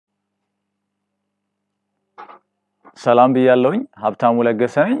ሰላም ብያለሁኝ ሀብታሙ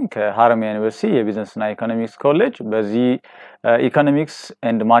ለገሰ ነኝ ከሃርማያ ዩኒቨርሲቲ የቢዝነስ እና ኢኮኖሚክስ ኮሌጅ በዚህ ኢኮኖሚክስ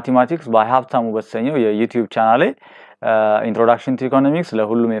ኤንድ ማቴማቲክስ ባይ ሀብታሙ በተሰኘው የዩቲዩብ ቻናሌ ኢንትሮዳክሽን ቱ ኢኮኖሚክስ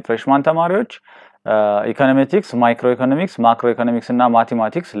ለሁሉም የፍሬሽማን ተማሪዎች ኢኮኖሜትሪክስ ማይክሮ ኢኮኖሚክስ ማክሮ ኢኮኖሚክስ እና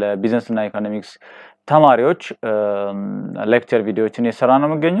ማቴማቲክስ ለቢዝነስ እና ኢኮኖሚክስ ተማሪዎች ሌክቸር ቪዲዮዎችን እየሰራ ነው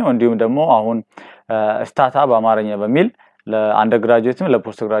የምገኘው እንዲሁም ደግሞ አሁን ስታታ በአማርኛ በሚል ለአንደርግራጁዌትም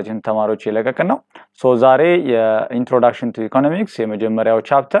ለፖስት ግራጁዌት ተማሪዎች የለቀቀን ነው ሶ ዛሬ የኢንትሮዳክሽን ቱ ኢኮኖሚክስ የመጀመሪያው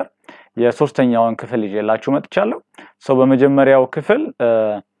ቻፕተር የሶስተኛውን ክፍል ይዤላችሁ መጥቻለሁ ሶ በመጀመሪያው ክፍል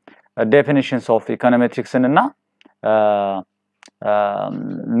definitions of econometrics እና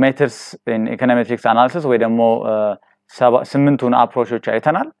methods in econometrics analysis ወይ ደግሞ ስምንቱን አፕሮቾች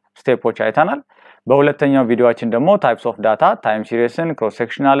አይተናል ስቴፖች አይተናል በሁለተኛው ቪዲዮአችን ደግሞ types of data time seriesን cross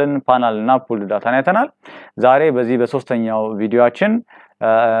sectionalን panel እና pooled data አይተናል ዛሬ በዚህ በሶስተኛው ቪዲዮአችን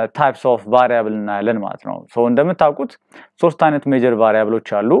types of variable እናያለን ማለት ነው ሶ እንደምታውቁት ሶስት አይነት ሜጀር ቫሪያብሎች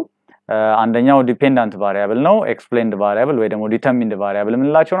አሉ አንደኛው ዲፔንዳንት ቫሪያብል ነው ኤክስፕሌንድ ቫሪያብል ወይ ደግሞ ዲተርሚንድ ቫሪያብል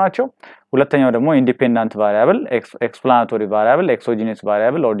ምንላቸው ናቸው ሁለተኛው ደግሞ ኢንዲፔንዳንት ቫሪያብል ኤክስፕላናቶሪ ቫሪያብል ኤክሶጂነስ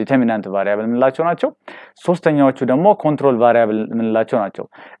ቫሪያብል ኦር ዲተርሚናንት ቫሪያብል ምንላቸው ናቸው ሶስተኛዎቹ ደግሞ ኮንትሮል ቫሪያብል ምንላቸው ናቸው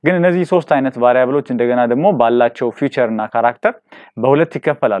ግን እነዚህ ሶስት አይነት ቫሪያብሎች እንደገና ደግሞ ባላቸው ፊቸር እና ካራክተር በሁለት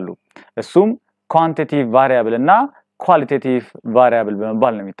ይከፈላሉ እሱም ኳንቲቲቭ ቫሪያብል እና ኳሊቴቲቭ ቫሪያብል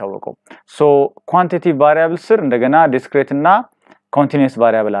በመባል ነው የሚታወቀው ሶ ኳንቲቲቭ ቫሪያብል ስር እንደገና ዲስክሬት እና continuous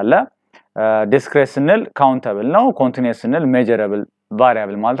variable አለ discrete ስንል countable ነው continuous ስንል measurable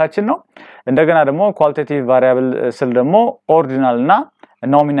variable ማለታችን ነው እንደገና ደግሞ qualitative variable ስል ደግሞ ordinal እና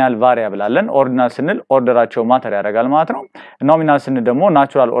nominal variable አለን ordinal ስንል ኦርደራቸው ማተር ያደርጋል ማለት ነው nominal ስንል ደግሞ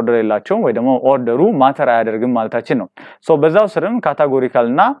natural order የላቸው ወይ ደግሞ ኦርደሩ ማተር አያደርግም ማለታችን ነው ሶ በዛው ስርም categorical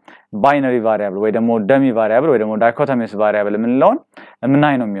እና binary variable ወይ ደግሞ dummy variable ወይ ደግሞ dichotomous variable ምንለውን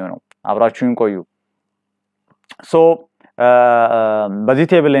ምናይ ነው የሚሆነው አብራችሁን ቆዩ ሶ በዚህ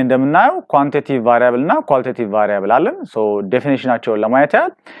ቴብል ላይ እንደምናየው ኳንቲቲቭ ቫሪያብል እና ኳሊቴቲቭ ቫሪያብል አለን ሶ ዴፊኒሽናቸውን ለማየት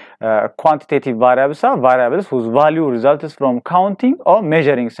ያህል ኳንቲቴቲቭ ቫሪያብልስ are variables whose value results from counting or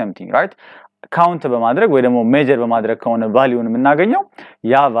measuring something right ካውንት በማድረግ ወይ ደግሞ ሜጀር በማድረግ ከሆነ ቫልዩን የምናገኘው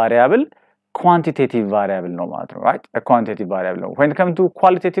ያ ቫሪያብል quantitative variable ነው ማለት ነው right a quantitative variable when it comes to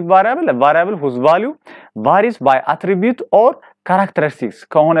qualitative variable a variable whose value varies by attribute or characteristics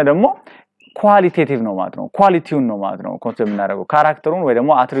ከሆነ ደግሞ ኳሊቴቲቭ ነው ማለት ነው ኳሊቲውን ነው ማለት ነው ኮንሰፕት የምናደርገው ካራክተሩን ወይ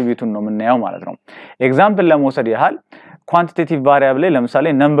ደግሞ አትሪቢዩቱን ነው የምናየው ማለት ነው ኤግዛምፕል ለመውሰድ ያህል ኳንቲቴቲቭ ቫሪያብል ላይ ለምሳሌ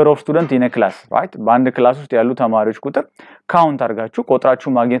number of student in a class right በአንድ ክላስ ውስጥ ያሉ ተማሪዎች ቁጥር ካውንት አድርጋችሁ ቆጥራችሁ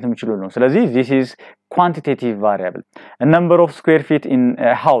ማግኘት የምትችሉ ነው ስለዚህ this is quantitative variable a number of square feet in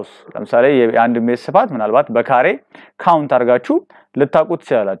a house ለምሳሌ የአንድ ቤት ስፋት ምናልባት በካሬ ካውንት አድርጋችሁ ልታውቁት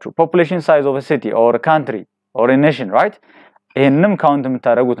ትችላላችሁ population size of a city or a country or a nation right ይሄንንም ካውንት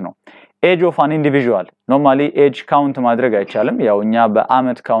የምታደርጉት ነው age of an individual normally age count ማድረግ አይቻልም ያውኛ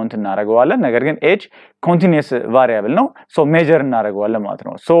በአመት ካውንት እናደርገዋለን ነገር ግን age continuous variable ነው so measure እናደርገዋለን ማለት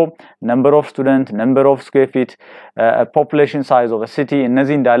ነው so number of student number of square feet population size of a city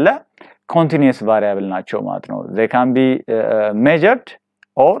እነዚህ እንዳለ continuous variable ናቸው ማለት ነው they can be measured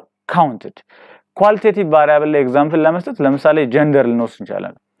or counted qualitative variable example ለመስጠት ለምሳሌ gender ልንወስድ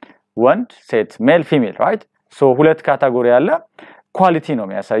እንችላለን ወንድ ሴት male female right so ሁለት ካቴጎሪ አለ ኳሊቲ ነው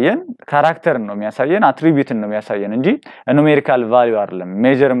የሚያሳየን ካራክተር ነው የሚያሳየን አትሪቢዩት ነው የሚያሳየን እንጂ ኑሜሪካል ቫልዩ አይደለም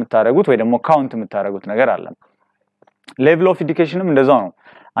ሜጀር የምታደርጉት ወይ ደግሞ ካውንት የምታደርጉት ነገር አለ ሌቭል ኦፍ ኤዱኬሽንም እንደዛው ነው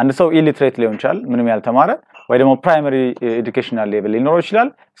አንድ ሰው ኢሊትሬት ሊሆን ይችላል ምንም ያልተማረ ወይ ደግሞ ፕራይመሪ ኤዱኬሽናል ሌቭል ሊኖር ይችላል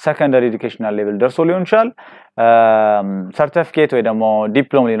ሰከንደሪ ኤዱኬሽናል ሌቭል ደርሶ ሊሆን ይችላል ሰርቲፊኬት ወይ ደግሞ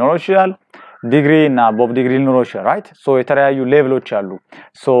ዲፕሎማ ሊኖር ይችላል ዲግሪ እና ቦብ ዲግሪ ሊኖር ይችላል ራይት ሶ የተለያዩ ሌቭሎች አሉ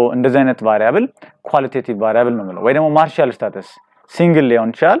ሶ እንደዚህ አይነት ቫሪያብል ኳሊቴቲቭ ቫሪያብል ነው ማለት ወይ ደግሞ ማርሻል ስታተስ ሲንግል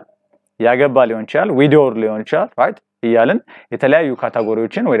ሊሆን ይችላል ያገባ ሊሆን ይችላል ዊዶር ሊሆን ይችላል ራይት ይያልን የተለያዩ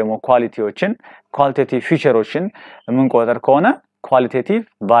ካቴጎሪዎችን ወይ ደግሞ ኳሊቲዎችን ኳሊቴቲቭ ፊቸሮችን የምንቆጥር ከሆነ ኳሊቴቲቭ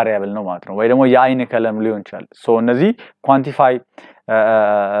ቫሪያብል ነው ማለት ነው ወይ ደግሞ የአይን ከለም ሊሆን ይችላል ሶ እነዚህ ኳንቲፋይ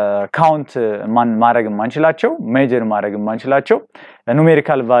ካውንት ማድረግ ማንችላቸው ሜጀር ማድረግ ማንችላቸው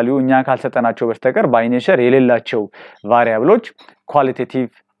ኑሜሪካል ቫልዩ እኛ ካልሰጠናቸው በስተቀር ባይ ኔቸር የሌላቸው ቫሪያብሎች ኳሊቴቲቭ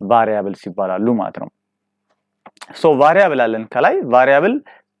ቫሪያብልስ ይባላሉ ማለት ነው ሶ ቫሪያብል አለን ከላይ ቫሪያብል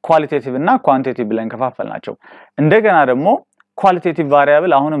ኳሊቴቲቭ እና ኳንቲቲቭ ብለን ከፋፈልናቸው እንደገና ደግሞ ኳሊቴቲቭ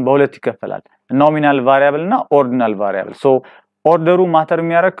ቫሪያብል አሁንም በሁለት ይከፈላል ኖሚናል ቫሪያብል እና ኦርዲናል ቫሪያብል ሶ ኦርደሩ ማተር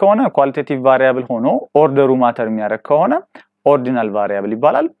የሚያደርግ ከሆነ ኳሊቴቲቭ ቫሪያብል ሆኖ ኦርደሩ ማተር የሚያደርግ ከሆነ ኦርዲናል ቫሪያብል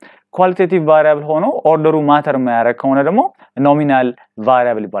ይባላል ኳሊቴቲቭ ቫሪያብል ሆኖ ኦርደሩ ማተር የሚያደርግ ከሆነ ደግሞ ኖሚናል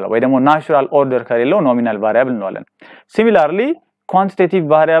ቫሪያብል ይባላል ወይ ደግሞ ናቹራል ኦርደር ከሌለው ኖሚናል ቫሪያብል እንለዋለን ሲሚላርሊ quantitative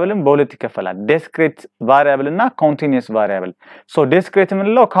variable በሁለት ይከፈላል discrete variable እና continuous variable so discrete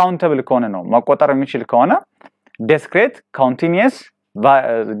ምንለው countable ከሆነ ነው መቆጠር የሚችል ከሆነ discrete continuous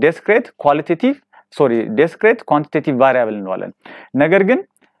discrete quantitative variable እንለዋለን ነገር ግን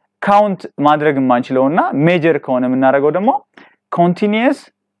count ማድረግ የማንችለውና ሜጀር ከሆነ የምናደርገው ደግሞ continuous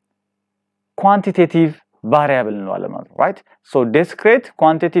quantitative variable እንለዋለን ማለት ነው right so discrete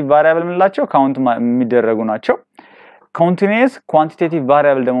quantitative variable የምንላቸው count የሚደረጉ ናቸው continuous quantitative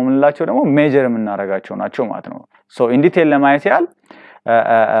variable ደግሞ የምንላቸው ደግሞ ሜጀር የምናደርጋቸው ናቸው ማለት ነው so in detail ለማየት ያህል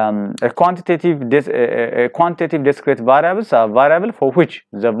a quantitative discrete variables are variable for which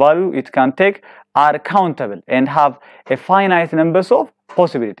the value it can take are countable and have a finite numbers of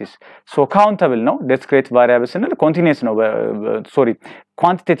possibilities so countable no discrete variable ስንል continuous ነው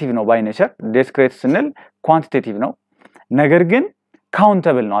quantitative ነው by nature discrete ስንል quantitative ነው ነገር ግን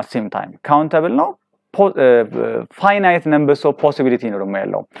countable ነው at same time countable ነው finite numbers of possibility ነው ደግሞ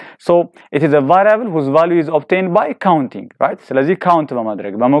ያለው so it is a variable whose value is obtained by counting right ስለዚህ count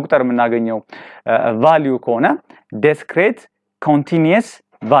በማድረግ በመቁጠር የምናገኘው value ከሆነ discrete continuous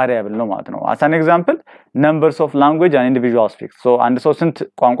variable ነው ማለት ነው as an example numbers of language and individual speaks so አንድ ሰው ስንት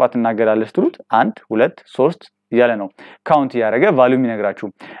ቋንቋ ትናገራለች ትሉት 1 2 3 እያለ ነው count ያደረገ value የሚነግራችሁ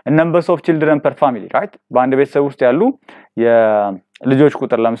numbers of children per family right በአንድ ቤተሰብ ውስጥ ያሉ የልጆች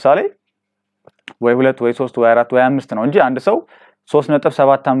ቁጥር ለምሳሌ ወይ 2 ወይ 3 ወይ 4 ወይ 5 ነው እንጂ አንድ ሰው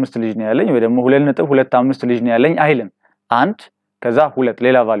 3.75 ልጅ ነው ያለኝ ወይ ደግሞ 2.25 ልጅ ነው ያለኝ አይልም 1 ከዛ 2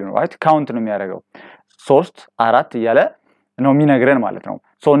 ሌላ value ነው right count ነው የሚያደርገው 3 4 እያለ ነው የሚነግረን ማለት ነው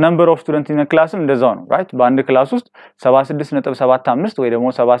so number of students in a class እንደዛው ነው right በአንድ ክላስ ውስጥ 76.75 ወይ ደግሞ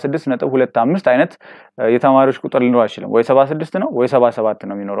 76.25 አይነት የተማሪዎች ቁጥር ሊኖር ይችላል ወይ 76 ነው ወይ 77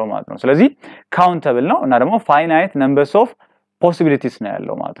 ነው የሚኖረው ማለት ነው ስለዚህ countable ነው እና ደግሞ finite numbers of possibilities ነው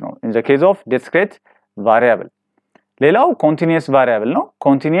ያለው ማለት ነው in the case of discrete variable ሌላው continuous variable ነው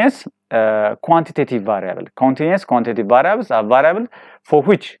continuous quantitative variable continuous quantitative variables are variable for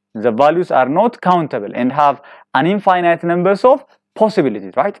which the values are not countable and have an infinite numbers of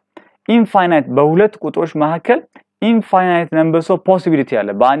possibilities right infinite በሁለት ቁጥሮች መካከል infinite numbers of possibility አለ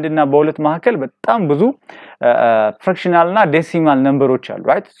በአንድና በሁለት መካከል በጣም ብዙ fractional እና decimal numberዎች አሉ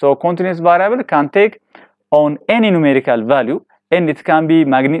right so continuous variable can take on any numerical value and it can be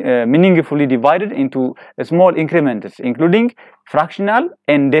meaningfully divided into small increments including fractional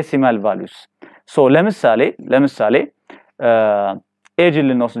and decimal values so ለምሳሌ age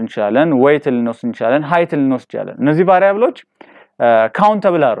ልንወስድ እንችላለን weight ልንወስድ እንችላለን height ልንወስድ እንችላለን እነዚህ ቫሪያብሎች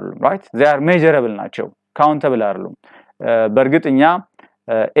countable አይደሉም right they are measurable ናቸው countable አይደሉም በእርግጥኛ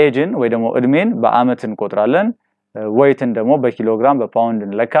ageን ወይ ደግሞ እድሜን በአመት እንቆጥራለን weighትን ደግሞ በኪሎግራም በፓውንድ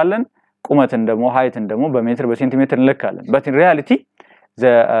እንለካለን ቁመትን ደግሞ heighትን ደግሞ በሜትር በሴንቲሜትር እንለካለን but in reality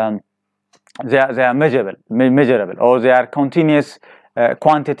they are measurable or they are continuous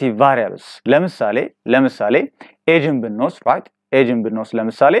quantitative variables ለምሳሌ ageን ብንወስድ right ageን ብንወስድ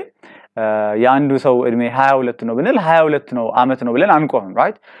ለምሳሌ የአንዱ ሰው እድሜ 22 ነው ብንል 22 ነው አመት ነው ብለን አንቆምም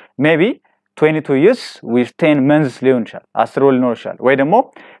right maybe 22 years with 10 months ሊሆን ይችላል 10 ወር ሊሆን ይችላል ወይ ደግሞ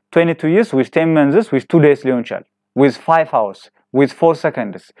 22 years with 10 months with 2 days ሊሆን ይችላል with 5 hours with 4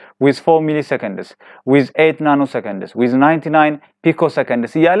 seconds with 4 milliseconds with 8 nanoseconds with 99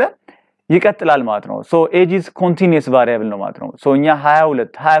 picoseconds እያለ ይቀጥላል ማለት ነው so age is continuous variable ነው ማለት ነው so እኛ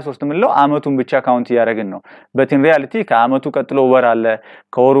 22 23 ምንለው አመቱን ብቻ ካውንት ያደረግን ነው but in reality ከአመቱ ቀጥሎ ወር አለ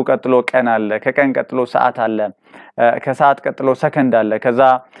ከወሩ ቀጥሎ ቀን አለ ከቀን ቀጥሎ ሰዓት አለ ከሰዓት ቀጥሎ ሰከንድ አለ ከዛ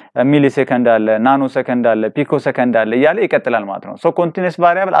ሚሊ ሰከንድ አለ ናኖ ሰከንድ አለ ፒኮ ሰከንድ አለ እያለ ይቀጥላል ማለት ነው so continuous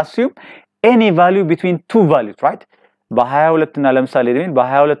variable assume any value between two values right በ22 እና ለምሳሌ ደግሞ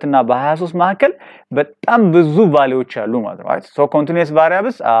በ22 እና በ23 መካከል በጣም ብዙ ቫልዩዎች አሉ ማለት ነው right so continuous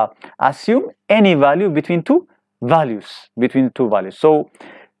variables assume any value between two values so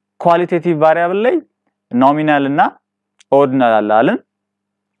qualitative variable ላይ nominal እና ordinal አለን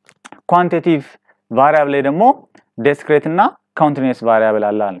quantitative variable ላይ ደግሞ discrete እና continuous variable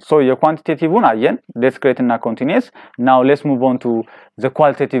አለን so የquantitative-ን አየን discrete እና continuous now let's move on to the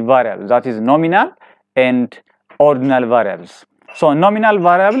qualitative variable that is nominal and ordinal variables so nominal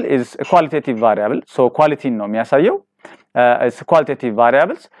variable is a qualitative variable so quality ነው የሚያሳየው it's qualitative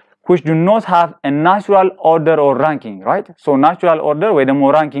variables which do not have a natural order or ranking right so natural order ወይ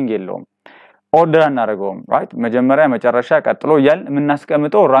ደግሞ ranking የለውም order አናደርገውም right መጀመሪያ መጨረሻ ቀጥሎ እያልን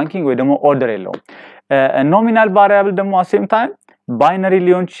የምናስቀምጠው ranking ወይ ደግሞ order የለውም nominal variable ደግሞ at same time binary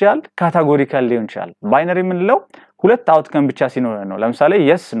ሊሆን ይችላል categorical ሊሆን ይችላል binary ምንለው ሁለት outcome ብቻ ሲኖር ነው ለምሳሌ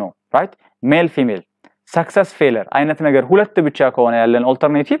yes no right male female success failure አይነት ነገር ሁለት ብቻ ከሆነ ያለን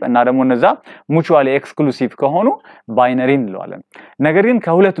alternative እና ደግሞ እነዛ mutually exclusive ከሆኑ binary እንለዋለን ነገር ግን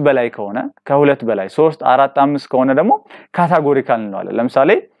ከሁለት በላይ ከሆነ ከሁለት በላይ 3 4 5 ከሆነ ደግሞ categorical እንለዋለን ለምሳሌ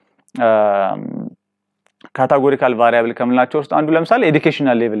categorical variable ከምንላቸው ውስጥ አንዱ ለምሳሌ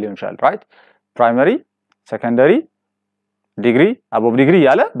educational level ሊሆን ይችላል right primary secondary degree above degree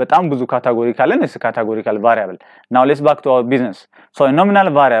ያለ በጣም ብዙ categorical and is categorical variable. Now let's back to our business. So a nominal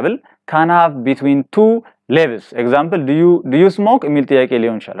variable can have between two levels. Example, do you smoke የሚል ጥያቄ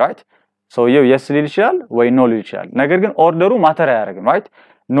ሊሆን ይችላል, right? So yes ሊል ይችላል ወይ no ሊል ይችላል። ነገር ግን ኦርደሩ ማተር አያደርግም, right?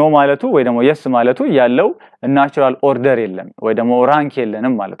 no ማለቱ ወይ ደግሞ yes ማለቱ ያለው ናቹራል ኦርደር የለም ወይ ደግሞ ራንክ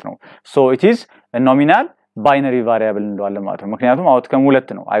የለንም ማለት ነው። So it is a nominal binary variable እንደዋለን ማለት ነው። ምክንያቱም አውትከም ሁለት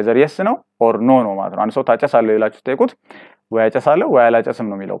ነው፣ either yes ነው or no ነው ማለት ነው። አንድ ሰው ታጨሳለህ ይላችሁ ጠይቁት ወይ አጨሳለሁ ወይ አላጨስም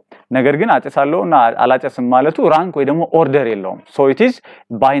ነው የሚለው። ነገር ግን አጨሳለሁ እና አላጨስም ማለቱ ራንክ ወይ ደግሞ ኦርደር የለውም። So it is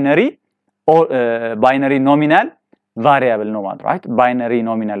binary nominal variable ነው ማለት ነው, right? binary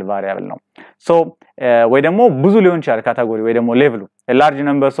nominal variable ነው። So ወይ ደግሞ ብዙ ሊሆን ይችላል ካቴጎሪ ወይ ደግሞ ሌቭሉ a large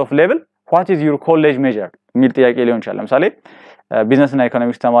numbers of level what is your college major የሚል ጥያቄ ሊሆን ይችላል። ለምሳሌ ቢዝነስ እና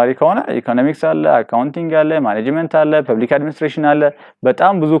ኢኮኖሚክስ ተማሪ ከሆነ ኢኮኖሚክስ አለ፣ አካውንቲንግ አለ፣ ማኔጅመንት አለ፣ ፐብሊክ አድሚኒስትሬሽን አለ፣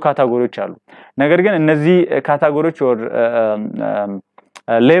 በጣም ብዙ ካቴጎሪዎች አሉ። ነገር ግን እነዚህ ካቴጎሪዎች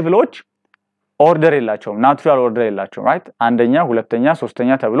ሌቭሎች ኦርደር የላቸውም፣ ናቹራል ኦርደር የላቸውም፣ right? አንደኛ፣ ሁለተኛ፣ ሶስተኛ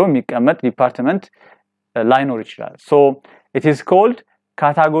ተብሎ የሚቀመጥ ዲፓርትመንት ላይኖር ይችላል። So it is called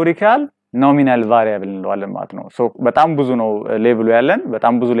categorical nominal variable እንለዋለን ማለት ነው። So በጣም ብዙ ነው ሌቭሉ ያለን፣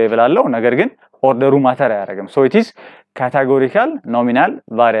 በጣም ብዙ ሌቭል አለው፣ ነገር ግን ኦርደሩ ማተር አያደርግም። So it is categorical nominal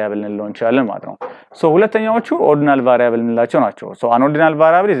variable እንለው እንችላለን ማለት ነው። So ሁለተኛዎቹ ordinal variable እንላቸው ናቸው። So an ordinal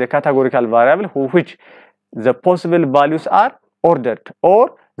variable is a categorical variable which the possible values are ordered or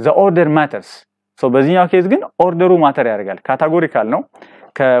the order matters. So በዚህኛው ኬዝ ግን ኦርደሩ ማተር ያደርጋል። ካቴጎሪካል ነው፣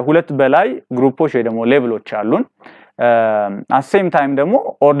 ከሁለት በላይ ግሩፖች ወይ ደግሞ ሌቭሎች አሉን። at same time ደግሞ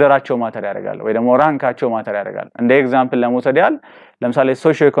ኦርደራቸው ማተር ያደርጋል ወይ ደግሞ ራንካቸው ማተር ያደርጋል። እንደ ኤግዛምፕል ለመውሰድ ያህል ለምሳሌ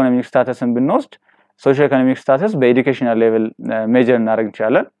Socioeconomic statusን ብንወስድ Socioeconomic status በኤዱኬሽናል ሌቭል ሜጀር እናደርግ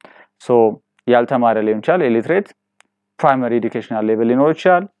እንችላለን። So ያልተማረ ሊሆን ይችላል illiterate፣ primary educational level ሊኖር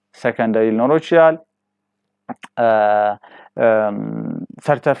ይችላል፣ secondary ሊኖር ይችላል፣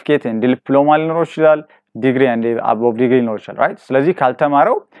 certificate and diploma ሊኖር ይችላል፣ degree and above degree ሊኖር ይችላል, right? ስለዚህ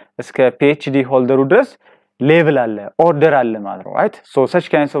ካልተማረው እስከ PhD ሆልደሩ ድረስ ሌቭል አለ፣ ኦርደር አለ ማለት ነው, right? So such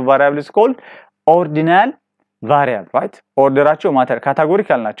kinds of variables called ordinal variable, right? ኦርደራቸው ማተር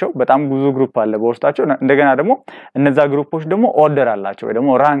ካቴጎሪካል ናቸው፣ በጣም ብዙ ግሩፕ አለ በውስጣቸው። እንደገና ደግሞ እነዛ ግሩፖች ደግሞ ኦርደር አላቸው ወይ ደግሞ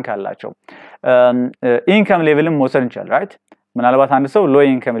ራንክ አላቸው። ኢንካም ሌቭልም መውሰድ እንችላለን, right? ምናልባት አንድ ሰው ሎ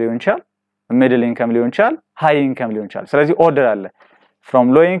ኢንካም ሊሆን ይችላል፣ ሚድል ኢንካም ሊሆን ይችላል፣ ሃይ ኢንካም ሊሆን ይችላል። ስለዚህ ኦርደር አለ from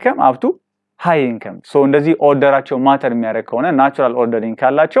low income up to high income. So እንደዚህ ኦርደራቸው ማተር የሚያደርግ ከሆነ ናቹራል ኦርደሪንግ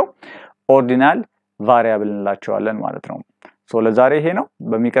ካላቸው ኦርዲናል ቫሪያብል እንላቸዋለን ማለት ነው። ሶ ለዛሬ ይሄ ነው።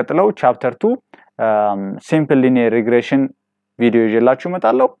 በሚቀጥለው ቻፕተር 2 ሲምፕል ሊኒየር ሪግሬሽን ቪዲዮ ይዤላችሁ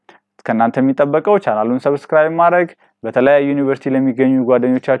እመጣለሁ። ከናንተ የሚጠበቀው ቻናሉን ሰብስክራይብ ማድረግ፣ በተለያዩ ዩኒቨርሲቲ ለሚገኙ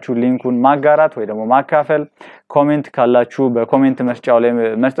ጓደኞቻችሁ ሊንኩን ማጋራት ወይ ደግሞ ማካፈል፣ ኮሜንት ካላችሁ በኮሜንት መስጫው ላይ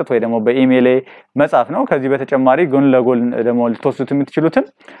መስጠት ወይ ደግሞ በኢሜል ላይ መጻፍ ነው። ከዚህ በተጨማሪ ጎን ለጎን ደግሞ ልትወስዱት የምትችሉትን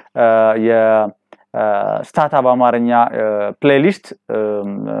የስታታ በአማርኛ ፕሌሊስት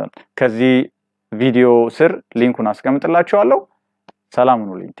ከዚህ ቪዲዮ ስር ሊንኩን አስቀምጥላችኋለሁ። ሰላም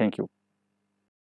ሁኑልኝ። Thank you.